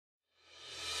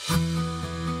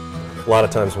A lot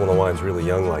of times when a wine's really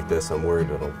young like this, I'm worried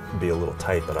it'll be a little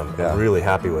tight, but I'm really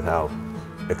happy with how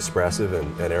expressive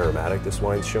and aromatic this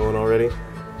wine's showing already.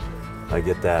 I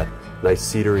get that nice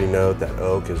cedary note, that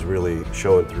oak is really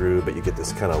showing through, but you get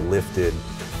this kind of lifted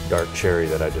dark cherry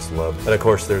that I just love. And of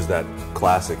course there's that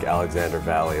classic Alexander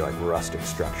Valley, like rustic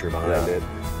structure behind it.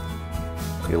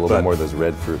 Get a little bit more of those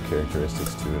red fruit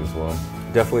characteristics to it as well.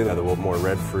 Definitely a little more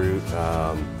red fruit,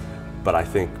 but I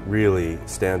think really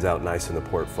stands out nice in the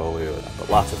portfolio. But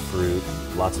lots of fruit,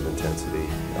 lots of intensity.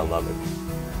 I love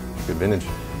it. Good vintage.